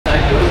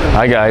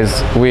Hi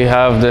guys, we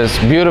have this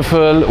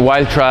beautiful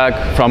wild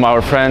track from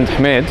our friend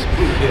Hamid,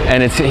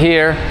 and it's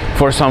here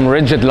for some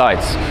rigid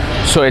lights.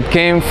 So it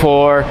came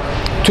for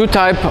two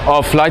types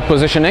of light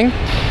positioning.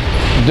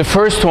 The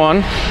first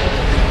one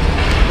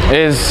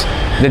is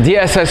the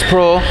DSS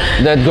Pro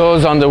that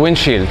goes on the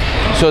windshield.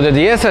 So the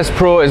DSS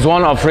Pro is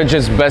one of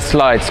Ridge's best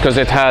lights because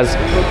it has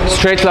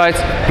straight lights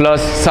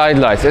plus side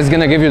lights. It's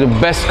going to give you the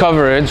best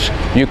coverage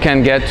you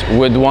can get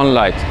with one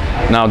light.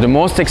 Now the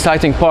most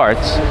exciting part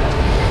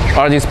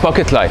are these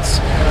pocket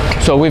lights.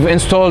 So we've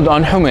installed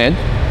on Hamid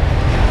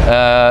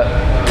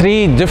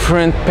 3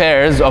 different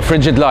pairs of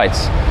rigid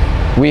lights.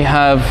 We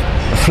have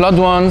flood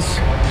ones,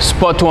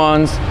 spot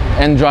ones,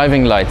 and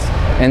driving lights.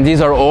 And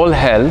these are all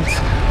held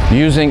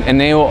using a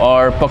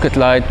Neo-R pocket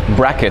light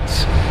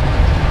brackets.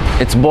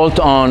 It's bolt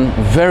on,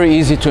 very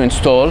easy to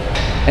install,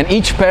 and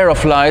each pair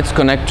of lights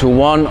connect to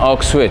one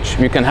aux switch.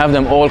 You can have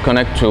them all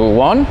connect to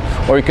one,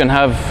 or you can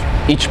have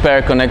each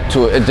pair connect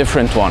to a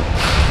different one.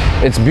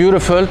 It's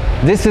beautiful.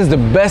 This is the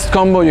best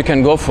combo you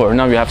can go for.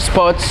 Now you have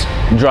spots,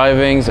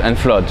 drivings, and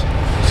flood.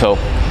 So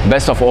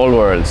best of all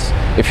worlds.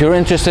 If you're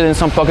interested in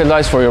some pocket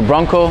lights for your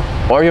Bronco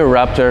or your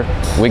Raptor,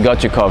 we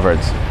got you covered.